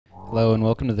Hello and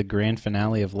welcome to the grand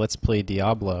finale of Let's Play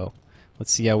Diablo.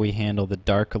 Let's see how we handle the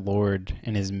Dark Lord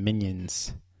and his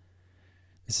minions.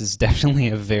 This is definitely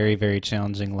a very, very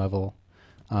challenging level.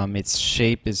 Its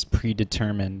shape is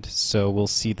predetermined, so we'll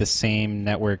see the same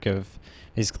network of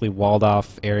basically walled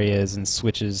off areas and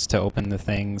switches to open the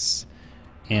things.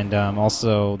 And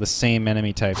also the same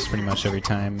enemy types pretty much every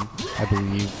time, I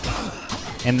believe.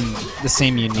 And the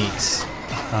same uniques.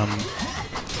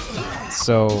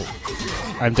 So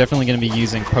I'm definitely going to be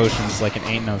using potions like it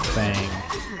ain't no thing.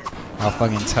 I'll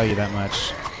fucking tell you that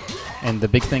much. And the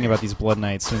big thing about these Blood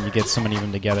Knights when you get so many of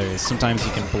them together is sometimes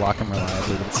you can block them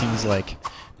reliably, but it seems like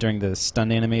during the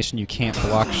stun animation you can't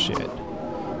block shit.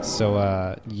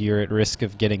 So you're at risk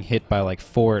of getting hit by like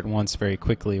 4 at once very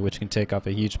quickly, which can take off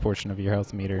a huge portion of your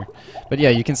health meter. But yeah,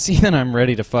 you can see that I'm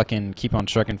ready to fucking keep on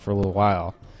trucking for a little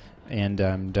while. And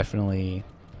I'm definitely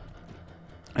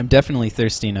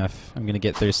thirsty enough. I'm gonna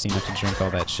get thirsty enough to drink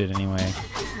all that shit anyway.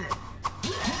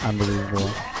 Unbelievable.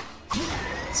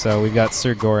 So we've got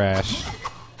Sir Gorash,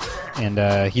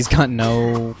 and he's got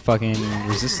no fucking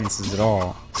resistances at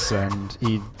all. So, and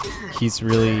he's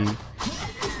really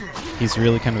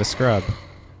kind of a scrub.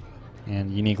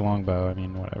 And unique longbow. I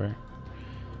mean, whatever.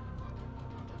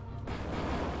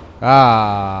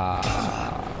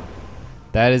 Ah,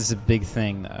 that is a big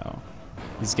thing, though.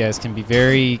 These guys can be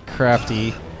very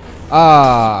crafty.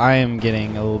 Ah, I am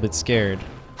getting a little bit scared.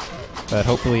 But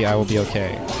hopefully I will be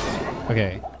okay.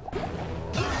 Okay.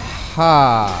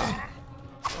 Ha!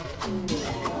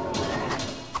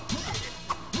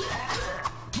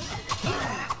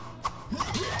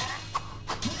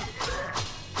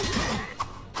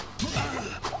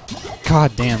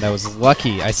 God damn, that was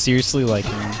lucky. I seriously, like,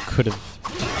 could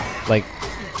have, like,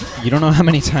 you don't know how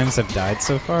many times I've died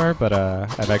so far, but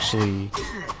I've actually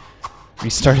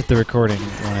restarted the recording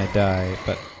when I die.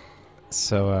 But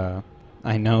so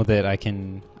I know that I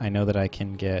can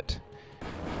get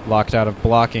locked out of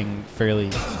blocking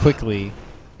fairly quickly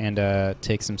and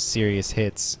take some serious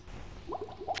hits.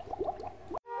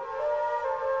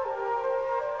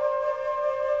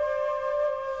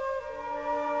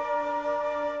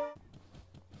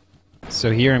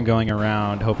 So here I'm going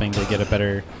around hoping to get a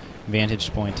better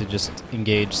vantage point to just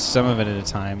engage some of it at a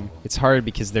time. It's hard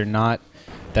because they're not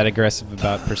that aggressive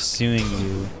about pursuing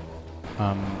you.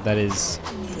 That is,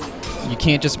 you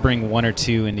can't just bring 1 or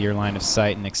 2 into your line of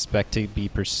sight and expect to be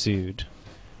pursued,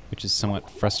 which is somewhat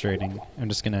frustrating. I'm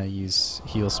just gonna use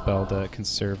heal spell to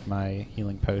conserve my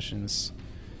healing potions.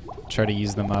 Try to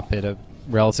use them up at a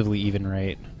relatively even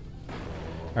rate.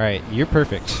 Alright, you're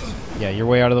perfect. Yeah, you're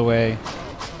way out of the way.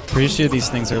 Pretty sure these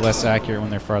things are less accurate when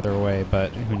they're farther away,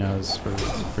 but who knows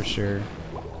for sure.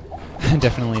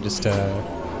 Definitely just,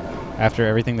 after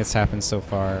everything that's happened so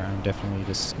far, I'm definitely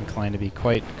just inclined to be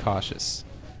quite cautious.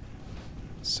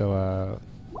 So,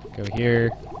 go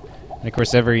here. And of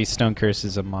course every stone curse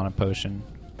is a mana potion,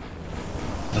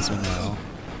 as we know.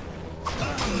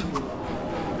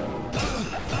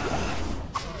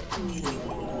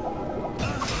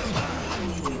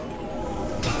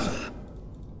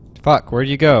 Fuck, where'd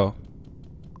you go?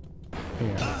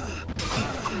 Here.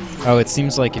 Oh, it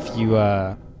seems like if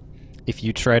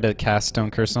you try to cast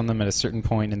Stone Curse on them at a certain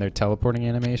point in their teleporting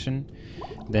animation,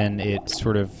 then it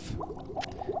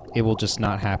will just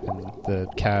not happen. The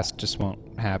cast just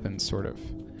won't happen, sort of.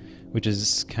 Which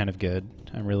is kind of good.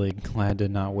 I'm really glad to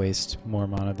not waste more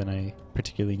mana than I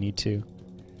particularly need to.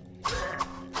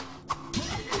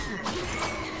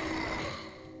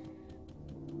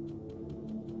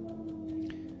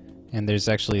 And there's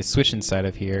actually a switch inside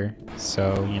of here,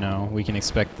 so, you know, we can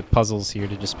expect the puzzles here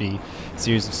to just be a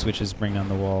series of switches bring down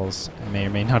the walls. I may or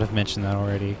may not have mentioned that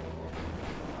already.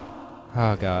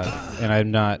 Oh god. And I'm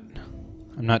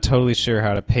not totally sure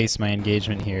how to pace my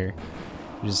engagement here.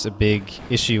 There's a big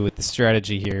issue with the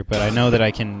strategy here, but I know that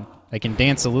I can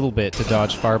dance a little bit to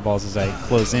dodge fireballs as I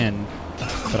close in,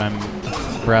 but I'm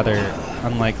rather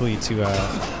unlikely to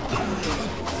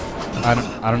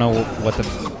I don't know what the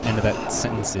end of that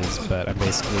sentence is, but I'm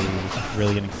basically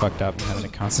really getting fucked up and having to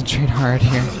concentrate hard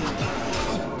here.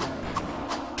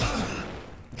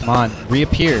 Come on,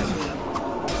 reappear.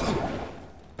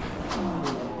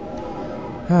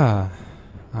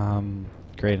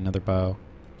 Great, another bow.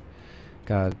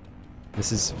 God,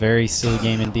 this is a very silly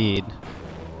game indeed.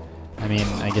 I mean,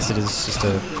 I guess it is just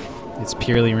it's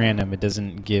purely random. It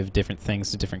doesn't give different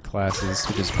things to different classes,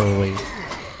 which is probably,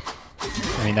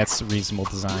 I mean, that's a reasonable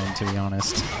design, to be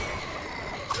honest.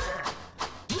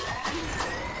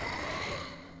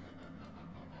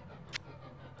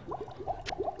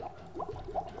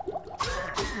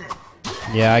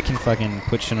 Yeah, I can fucking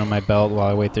put shit on my belt while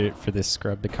I wait there for this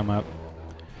scrub to come up.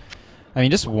 I mean,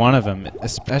 just one of them,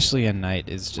 especially at night,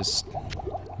 is just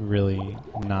really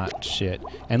not shit.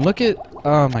 And look at...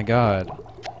 Oh my god.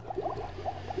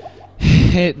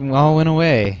 It all went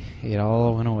away. It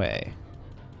all went away.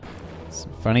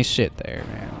 Some funny shit there,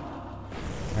 man.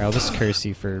 Alright, I'll just curse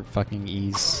you for fucking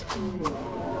ease.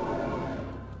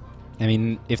 I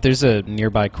mean, if there's a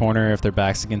nearby corner, if their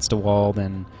back's against a wall,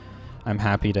 then I'm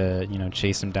happy to, you know,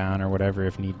 chase them down or whatever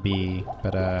if need be.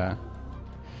 But,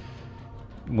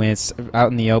 when it's out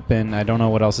in the open, I don't know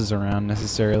what else is around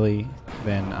necessarily,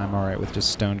 then I'm alright with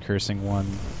just stone cursing one.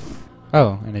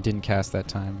 Oh, and it didn't cast that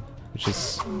time, which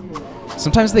is...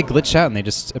 Sometimes they glitch out and they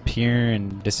just appear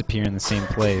and disappear in the same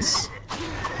place.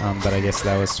 But I guess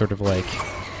that was sort of like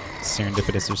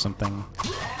serendipitous or something.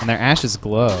 And their ashes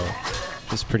glow,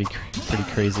 which is pretty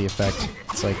crazy effect.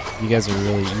 It's like, you guys are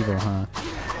really evil, huh?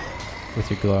 With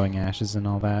your glowing ashes and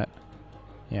all that.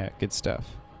 Yeah, good stuff.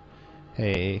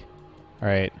 Hey.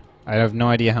 Alright, I have no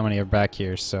idea how many are back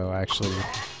here, so I actually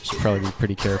should probably be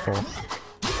pretty careful.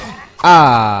 It's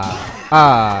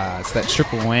that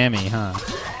triple whammy, huh?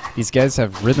 These guys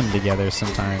have rhythm together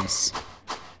sometimes.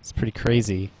 It's pretty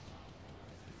crazy.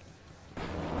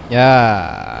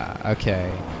 Yeah,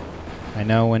 okay. I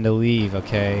know when to leave,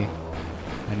 okay?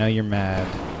 I know you're mad.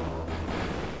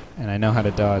 And I know how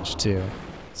to dodge, too.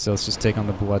 So let's just take on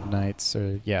the Blood Knights,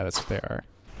 or yeah, that's what they are.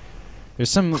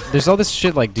 There's all this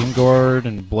shit like Doomgord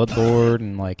and Bloodlord,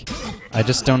 and like, I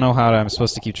just don't know how I'm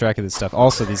supposed to keep track of this stuff.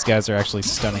 Also, these guys are actually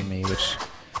stunning me, which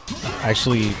I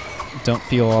actually don't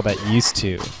feel all that used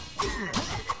to.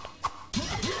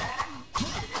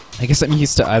 I guess I'm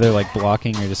used to either like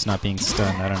blocking or just not being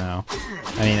stunned, I don't know.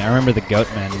 I mean, I remember the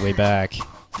Goatmen way back.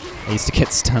 I used to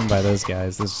get stunned by those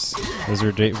guys. Those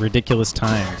were ridiculous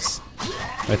times.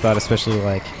 I thought especially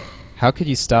like, how could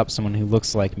you stop someone who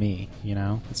looks like me, you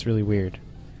know? It's really weird.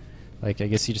 Like, I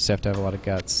guess you just have to have a lot of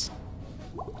guts.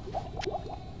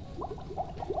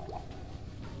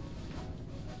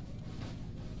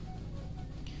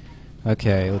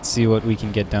 Okay, let's see what we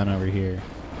can get done over here.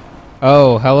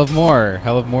 Oh, hell of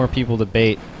more people to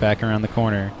bait back around the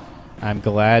corner. I'm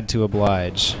glad to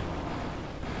oblige.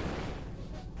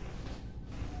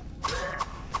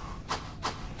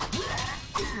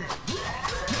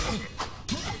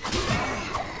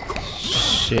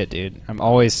 Shit, dude. I'm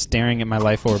always staring at my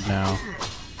life orb now.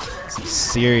 Some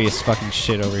serious fucking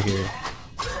shit over here.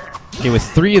 Okay, with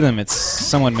 3 of them, it's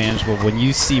somewhat manageable. When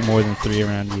you see more than 3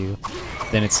 around you,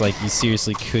 then it's like you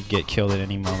seriously could get killed at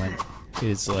any moment.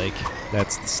 It's like,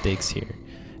 that's the stakes here.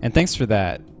 And thanks for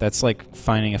that. That's like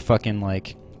finding a fucking,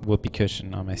 like, whoopee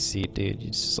cushion on my seat, dude. You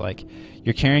just, like,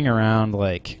 you're carrying around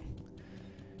like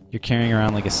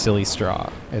a silly straw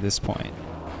at this point,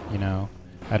 you know?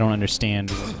 I don't understand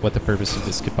what the purpose of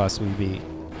this could possibly be.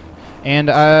 And,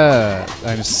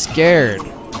 I'm scared.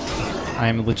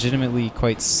 I'm legitimately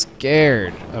quite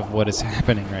scared of what is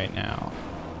happening right now.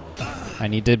 I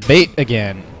need to bait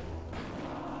again.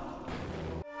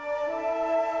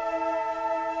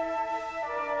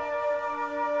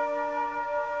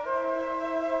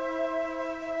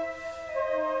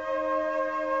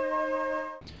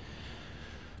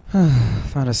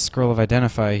 Found a scroll of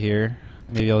identify here.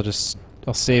 Maybe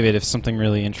I'll save it. If something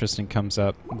really interesting comes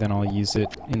up, then I'll use it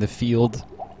in the field.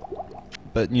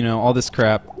 But, you know, all this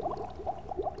crap,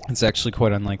 it's actually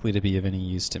quite unlikely to be of any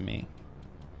use to me.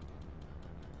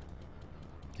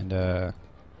 And, I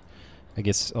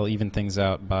guess I'll even things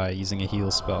out by using a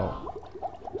heal spell.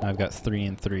 I've got 3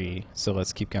 and 3, so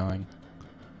let's keep going.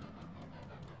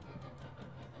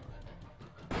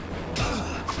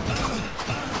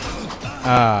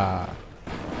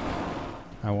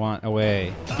 I want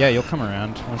away. Yeah, you'll come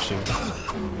around, won't you?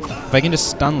 If I can just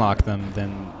stun lock them,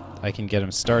 then I can get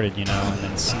them started, you know, and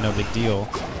then it's no big deal.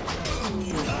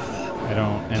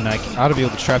 And I ought to be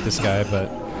able to trap this guy, but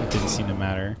it didn't seem to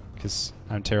matter, because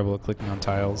I'm terrible at clicking on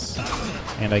tiles.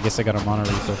 And I guess I got a mana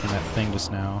refill from that thing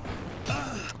just now.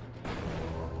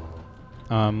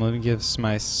 Let me give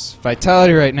my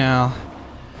vitality right now.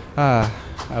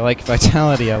 I like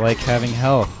vitality, I like having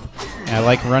health, and I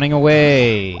like running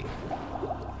away.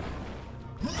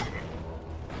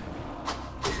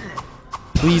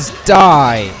 Please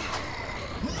die!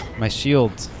 My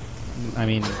shield. I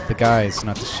mean, the guys,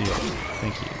 not the shield.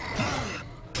 Thank you.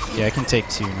 Yeah, I can take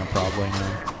 2, no problem.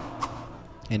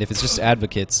 And if it's just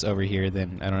advocates over here,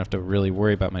 then I don't have to really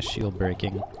worry about my shield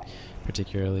breaking,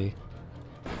 particularly.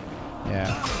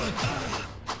 Yeah.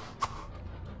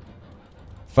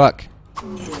 Fuck.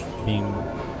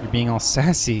 You're being all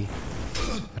sassy.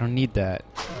 I don't need that.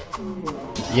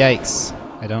 Yikes.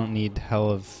 I don't need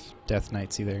hell of Death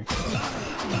Knights either.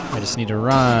 I just need to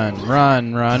run,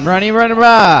 runny, run,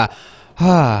 rah!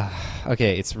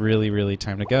 Okay, it's really, really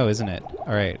time to go, isn't it?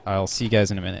 Alright, I'll see you guys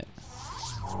in a minute.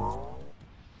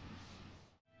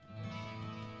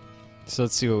 So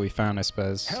let's see what we found, I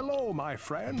suppose. Hello, my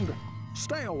friend.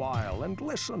 Stay a while and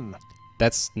listen.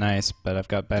 That's nice, but I've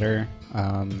got better.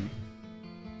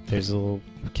 There's a little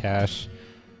cash.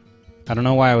 I don't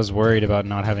know why I was worried about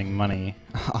not having money.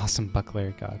 Awesome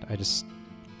buckler, God. I just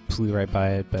flew right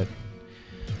by it, but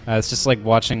it's just like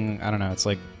watching, I don't know, it's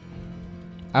like,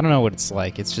 I don't know what it's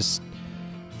like. It's just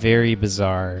very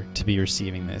bizarre to be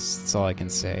receiving this. That's all I can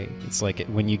say. It's like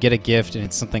when you get a gift and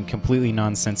it's something completely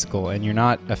nonsensical and you're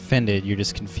not offended, you're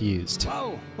just confused.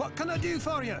 Whoa, what can I do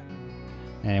for you?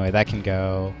 Anyway, that can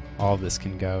go. All of this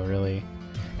can go, really.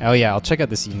 Oh yeah, I'll check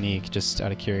out this unique, just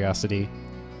out of curiosity.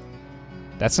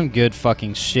 That's some good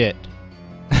fucking shit.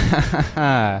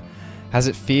 How's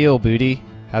it feel, booty?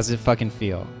 How's it fucking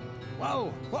feel?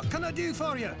 Whoa, what can I do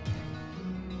for you?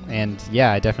 And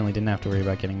yeah, I definitely didn't have to worry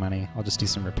about getting money. I'll just do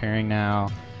some repairing now,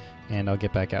 and I'll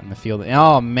get back out in the field.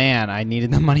 Oh man, I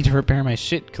needed the money to repair my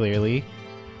shit, clearly.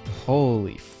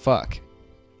 Holy fuck.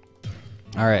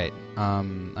 Alright,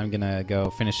 I'm gonna go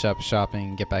finish up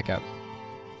shopping, get back out.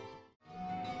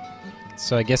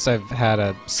 So I guess I've had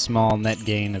a small net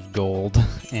gain of gold,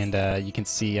 and you can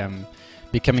see I'm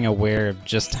becoming aware of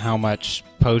just how much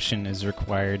potion is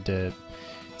required to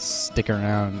stick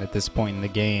around at this point in the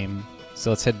game. So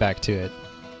let's head back to it.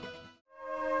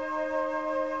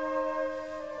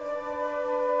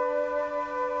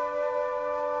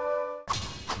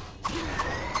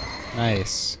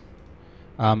 Nice.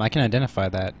 I can identify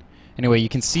that. Anyway, you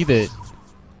can see that,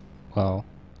 well,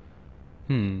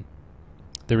 the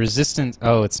resistance,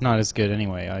 oh, it's not as good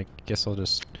anyway. I guess I'll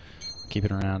just keep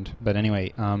it around. But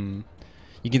anyway,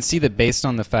 you can see that based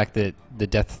on the fact that the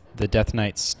Death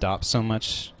Knights stop so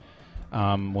much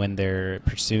when they're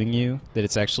pursuing you, that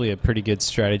it's actually a pretty good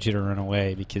strategy to run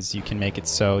away, because you can make it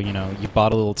so, you know, you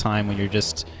bought a little time when you're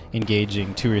just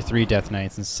engaging 2 or 3 Death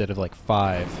Knights instead of like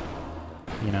 5.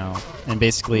 You know, and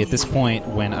basically at this point,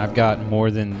 when I've got more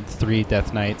than 3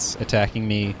 Death Knights attacking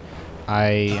me, I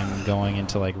am going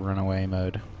into like runaway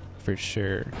mode for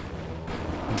sure,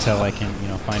 until I can, you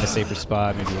know, find a safer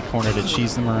spot, maybe a corner to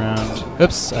cheese them around.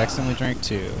 Oops, I accidentally drank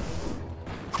 2.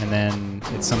 And then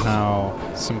it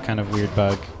somehow, some kind of weird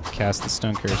bug, cast the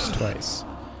Stone Curse twice.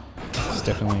 It's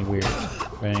definitely weird.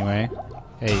 But anyway,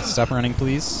 hey, stop running,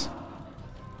 please.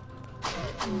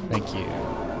 Thank you.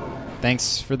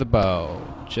 Thanks for the bow.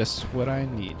 Just what I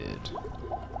needed.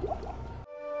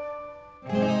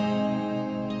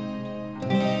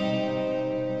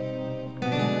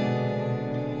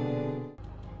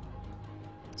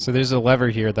 So there's a lever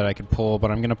here that I could pull,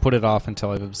 but I'm going to put it off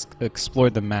until I've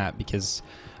explored the map, because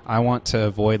I want to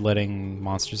avoid letting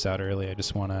monsters out early. I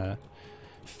just want to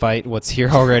fight what's here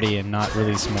already and not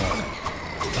release more.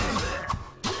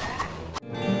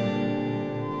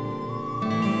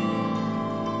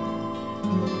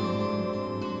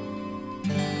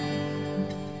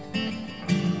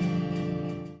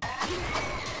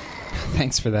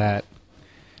 Thanks for that.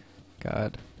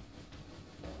 God.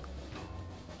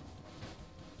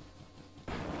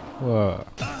 Whoa.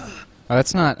 Oh,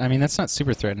 that's not, I mean, that's not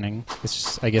super threatening. It's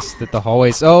just, I guess, that the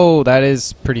hallways... Oh, that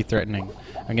is pretty threatening.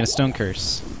 I'm gonna Stone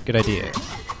Curse. Good idea.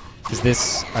 Because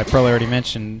this, I probably already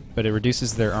mentioned, but it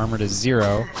reduces their armor to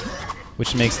 0,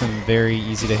 which makes them very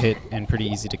easy to hit and pretty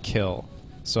easy to kill.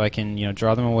 So I can, you know,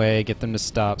 draw them away, get them to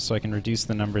stop, so I can reduce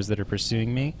the numbers that are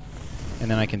pursuing me. And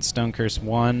then I can Stone Curse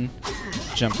 1,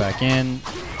 jump back in,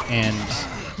 and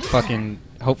fucking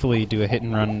hopefully do a hit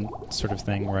and run sort of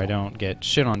thing where I don't get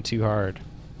shit on too hard.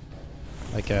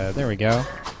 Like, there we go.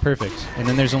 Perfect. And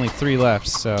then there's only 3 left,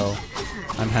 so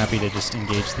I'm happy to just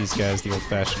engage these guys the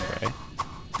old-fashioned way.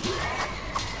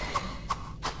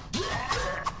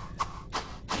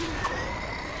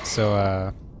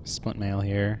 So, splint mail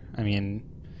here. I mean,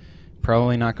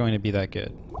 probably not going to be that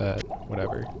good, but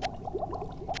whatever.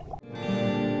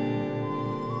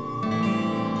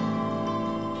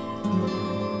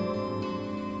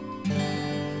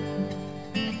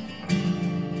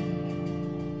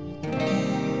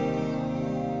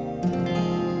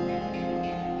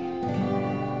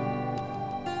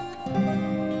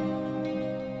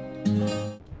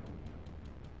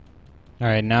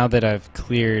 Alright, now that I've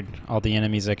cleared all the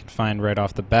enemies I can find right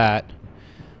off the bat,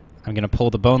 I'm going to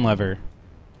pull the bone lever.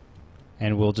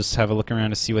 And we'll just have a look around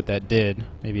to see what that did.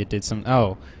 Maybe it did some...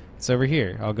 Oh, it's over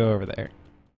here. I'll go over there.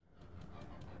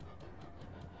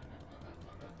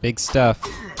 Big stuff.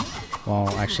 Well,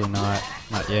 actually not.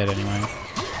 Not yet, anyway.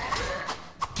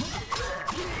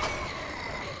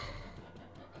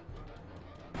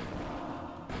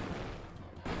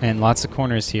 And lots of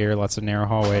corners here, lots of narrow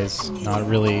hallways. Not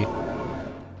really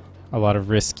a lot of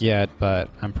risk yet, but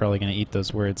I'm probably going to eat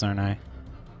those words, aren't I?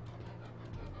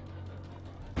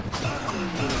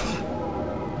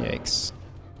 Yikes.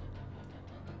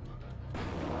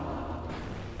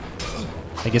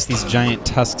 I guess these giant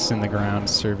tusks in the ground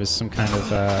serve as some kind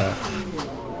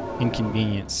of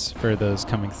inconvenience for those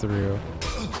coming through.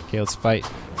 Okay, let's fight.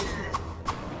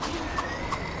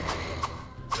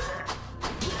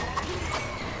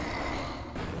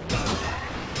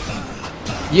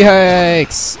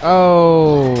 Yikes!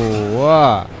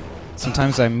 Oh!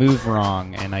 Sometimes I move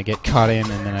wrong and I get caught in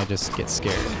and then I just get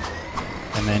scared.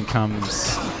 And then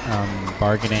comes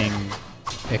bargaining,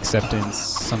 acceptance,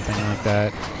 something like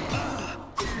that.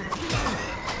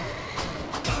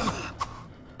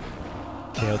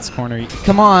 Okay, let's corner you.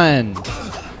 Come on!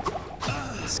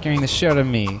 Scaring the shit out of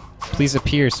me. Please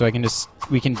appear so I can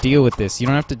we can deal with this. You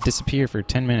don't have to disappear for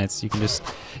 10 minutes. You can just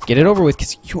get it over with,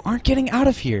 because you aren't getting out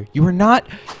of here. You are not...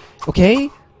 Okay?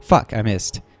 Fuck, I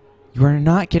missed. You are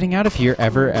not getting out of here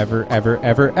ever, ever, ever,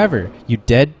 ever, ever. You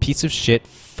dead piece of shit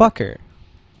fucker.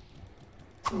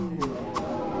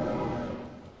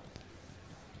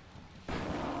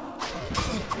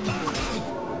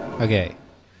 Okay.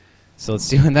 So let's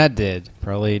see what that did.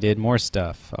 Probably did more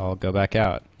stuff. I'll go back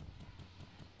out.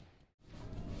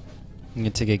 I'm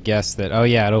going to take a guess that, oh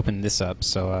yeah, it opened this up,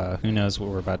 so who knows what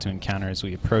we're about to encounter as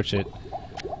we approach it.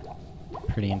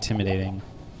 Pretty intimidating.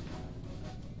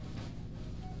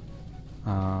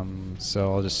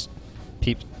 So I'll just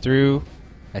peep through.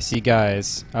 I see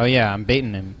guys. Oh yeah, I'm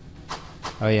baiting him.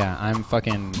 Oh yeah, I'm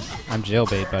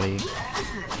jailbait, buddy.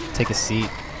 Take a seat.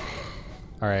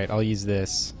 Alright, I'll use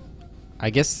this. I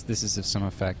guess this is of some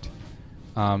effect.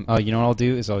 Oh, you know what I'll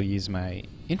do is I'll use my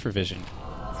infravision.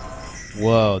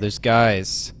 Whoa, there's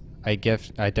guys. I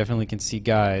definitely can see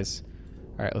guys.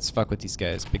 Alright, let's fuck with these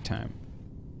guys big time.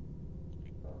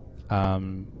 How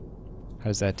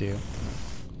does that do?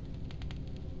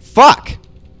 Fuck!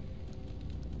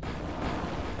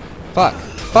 Fuck.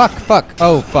 Fuck, fuck.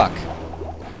 Oh, fuck.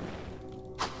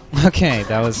 Okay,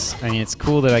 that was... I mean, it's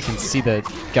cool that I can see the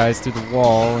guys through the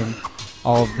wall and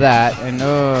all of that, and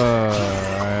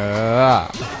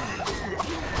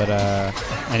but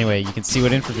anyway, you can see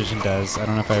what infravision does. I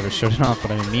don't know if I ever showed it off, but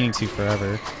I've been meaning to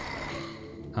forever.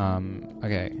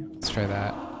 Okay, let's try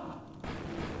that.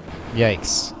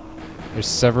 Yikes. There's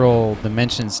several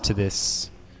dimensions to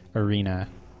this arena.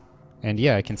 And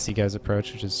yeah, I can see guys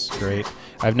approach, which is great.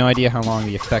 I have no idea how long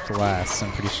the effect lasts.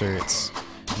 I'm pretty sure it's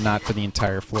not for the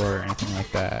entire floor or anything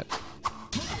like that.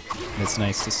 It's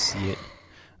nice to see it.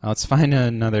 Let's find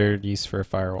another use for a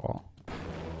firewall.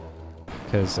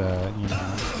 Because, you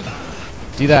know...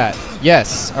 Do that!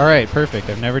 Yes! Alright, perfect.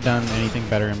 I've never done anything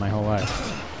better in my whole life.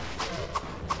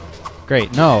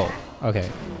 Great. No! Okay.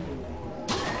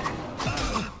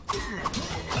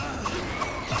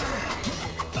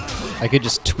 I could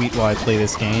just tweet while I play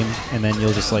this game, and then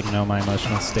you'll just, like, know my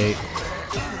emotional state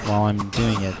while I'm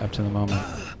doing it up to the moment.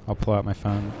 I'll pull out my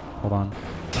phone. Hold on.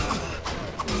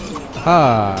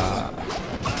 Ah!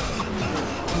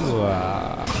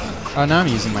 Oh, now I'm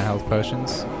using my health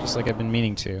potions, just like I've been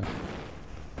meaning to.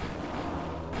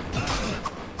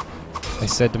 I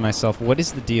said to myself, what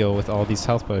is the deal with all these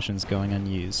health potions going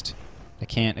unused? I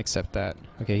can't accept that.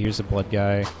 Okay, here's a blood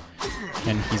guy,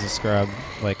 and he's a scrub,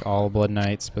 like all blood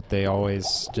knights, but they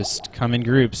always just come in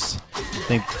groups.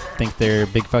 Think they're a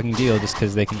big fucking deal just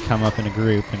because they can come up in a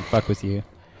group and fuck with you.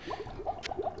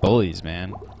 Bullies,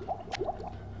 man.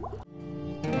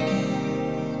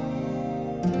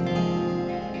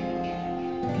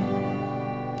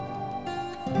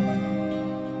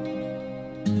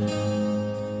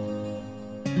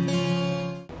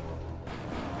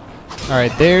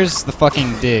 Alright, there's the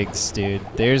fucking digs, dude.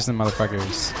 There's the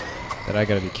motherfuckers that I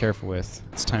gotta be careful with.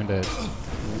 It's time to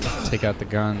take out the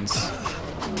guns.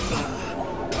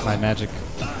 My magic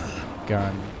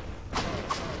gun.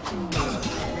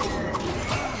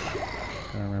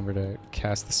 Gotta remember to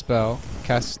cast the spell.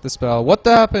 Cast the spell. What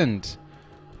happened?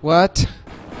 What?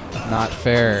 Not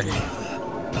fair.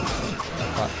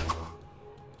 Fuck.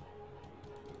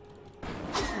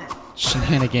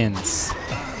 Shenanigans.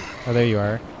 Oh, there you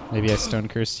are. Maybe I stone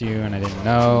cursed you and I didn't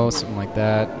know, something like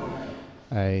that.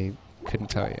 I couldn't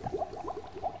tell you.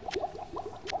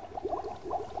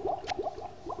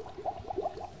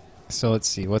 So let's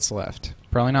see, what's left?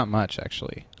 Probably not much,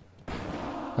 actually.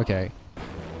 Okay.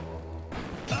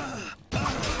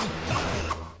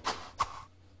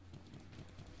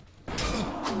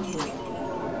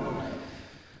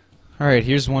 Alright,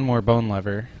 here's one more bone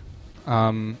lever.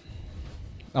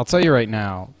 I'll tell you right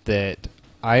now that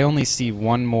I only see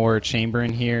one more chamber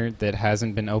in here that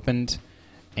hasn't been opened,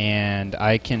 and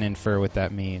I can infer what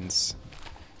that means.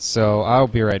 So I'll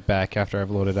be right back after I've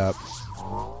loaded up.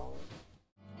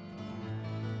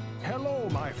 Hello,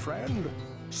 my friend.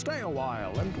 Stay a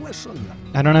while and listen.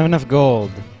 I don't have enough gold.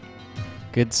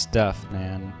 Good stuff,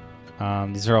 man.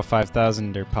 These are all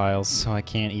 5,000er piles, so I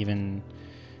can't even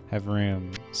have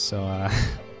room. So,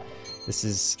 this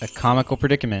is a comical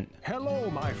predicament.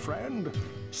 Hello, my friend.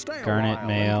 Stay Garnet a while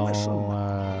mail, and listen.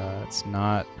 it's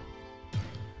not...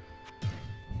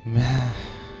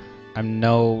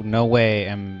 no way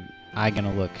am I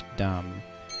gonna look dumb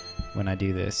when I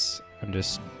do this. I'm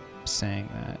just saying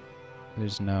that.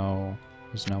 There's no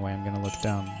way I'm gonna look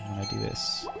dumb when I do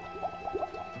this.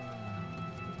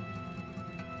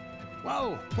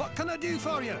 Well, what can I do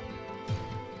for you?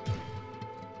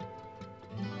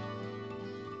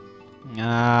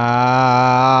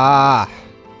 I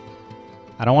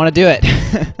don't want to do it.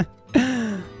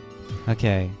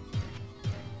 Okay.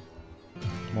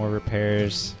 More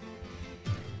repairs.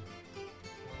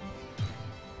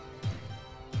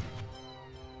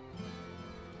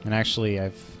 And actually,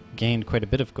 I've gained quite a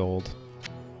bit of gold.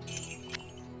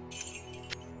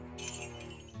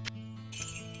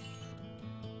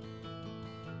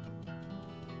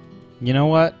 You know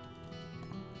what?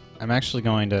 I'm actually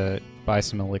going to buy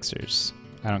some elixirs.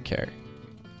 I don't care.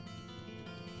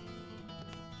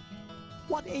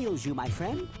 What ails you, my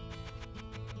friend?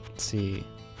 Let's see.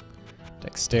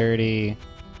 Dexterity.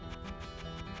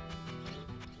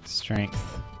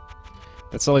 Strength.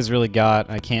 That's all he's really got.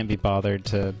 I can't be bothered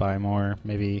to buy more.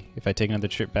 Maybe if I take another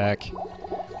trip back,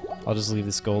 I'll just leave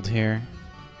this gold here.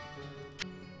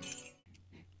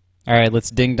 Alright, let's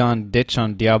ding-dong ditch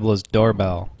on Diablo's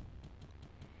doorbell.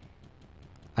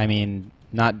 I mean,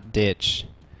 not ditch,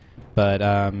 but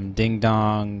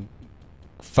ding-dong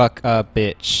fuck up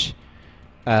bitch.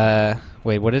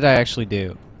 Wait, what did I actually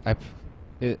do?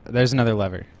 There's another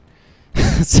lever.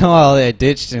 So I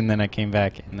ditched and then I came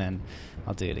back and then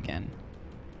I'll do it again.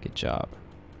 Good job.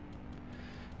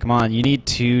 Come on, you need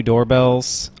 2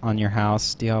 doorbells on your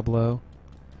house, Diablo.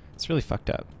 It's really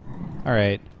fucked up.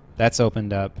 Alright, that's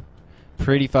opened up.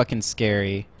 Pretty fucking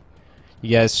scary. You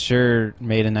guys sure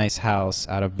made a nice house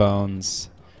out of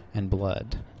bones and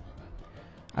blood.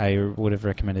 I would have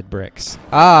recommended bricks.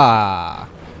 Ah!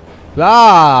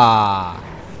 Ah!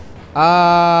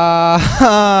 Ah!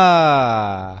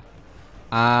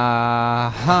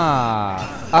 Ah!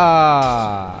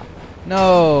 Ah!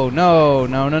 No! No!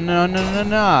 No! No! No! No! No!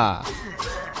 No!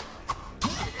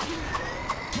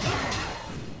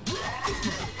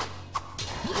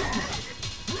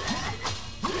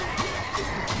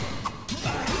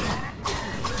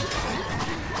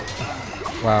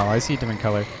 Wow, I see a different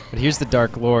color. But here's the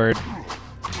Dark Lord.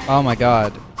 Oh my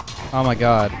god. Oh my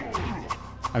god.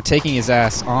 I'm taking his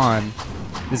ass on.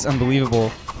 This is unbelievable.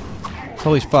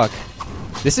 Holy fuck.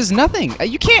 This is nothing.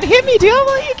 You can't hit me,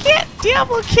 Diablo. You can't.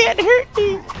 Diablo can't hurt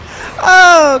me.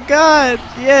 Oh god.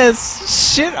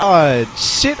 Yes. Shit on.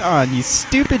 Shit on, you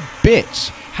stupid bitch.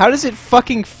 How does it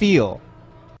fucking feel?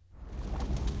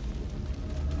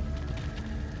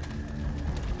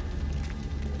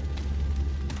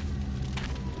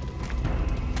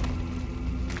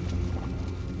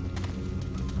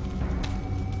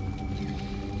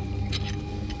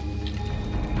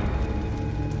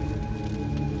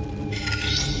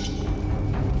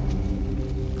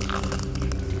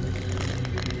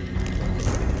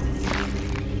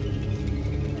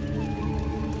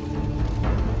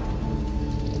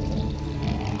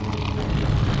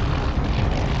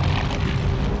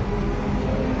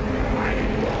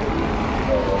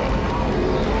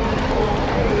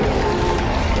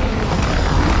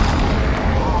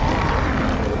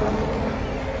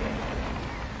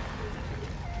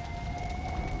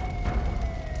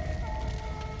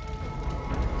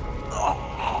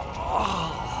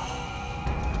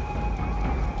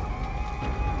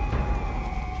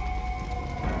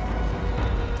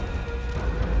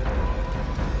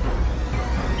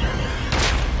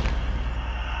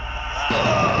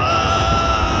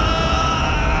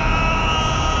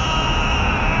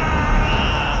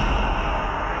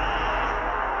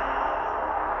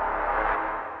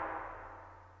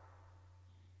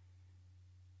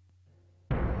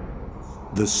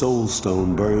 The Soul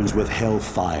Stone burns with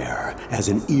hellfire as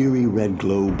an eerie red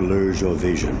glow blurs your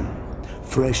vision.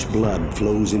 Fresh blood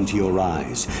flows into your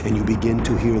eyes, and you begin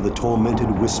to hear the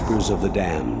tormented whispers of the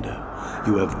damned.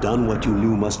 You have done what you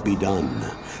knew must be done.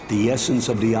 The essence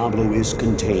of Diablo is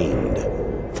contained.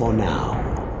 For now.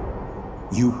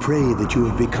 You pray that you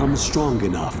have become strong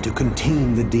enough to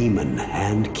contain the demon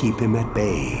and keep him at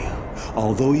bay.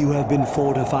 Although you have been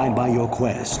fortified by your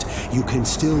quest, you can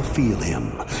still feel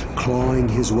him, clawing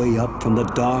his way up from the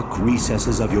dark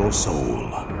recesses of your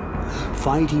soul.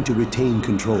 Fighting to retain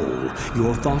control,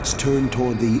 your thoughts turn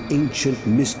toward the ancient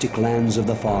mystic lands of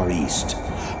the Far East.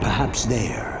 Perhaps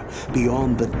there,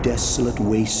 beyond the desolate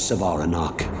wastes of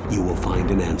Aranok, you will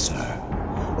find an answer.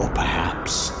 Or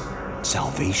perhaps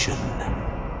salvation.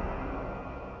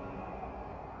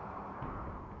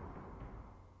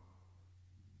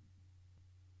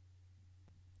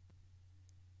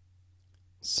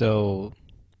 So,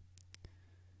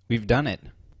 we've done it.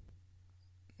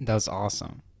 That was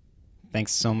awesome.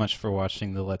 Thanks so much for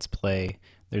watching the Let's Play.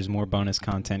 There's more bonus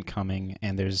content coming,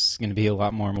 and there's going to be a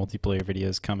lot more multiplayer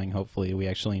videos coming, hopefully. We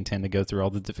actually intend to go through all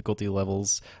the difficulty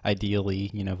levels. Ideally,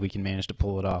 you know, if we can manage to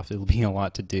pull it off, it'll be a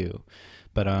lot to do.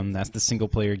 But that's the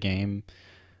single-player game.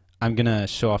 I'm going to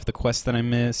show off the quests that I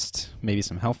missed, maybe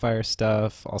some Hellfire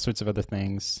stuff, all sorts of other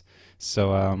things.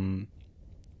 So,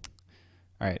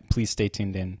 alright, please stay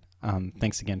tuned in.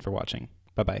 Thanks again for watching.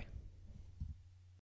 Bye-bye.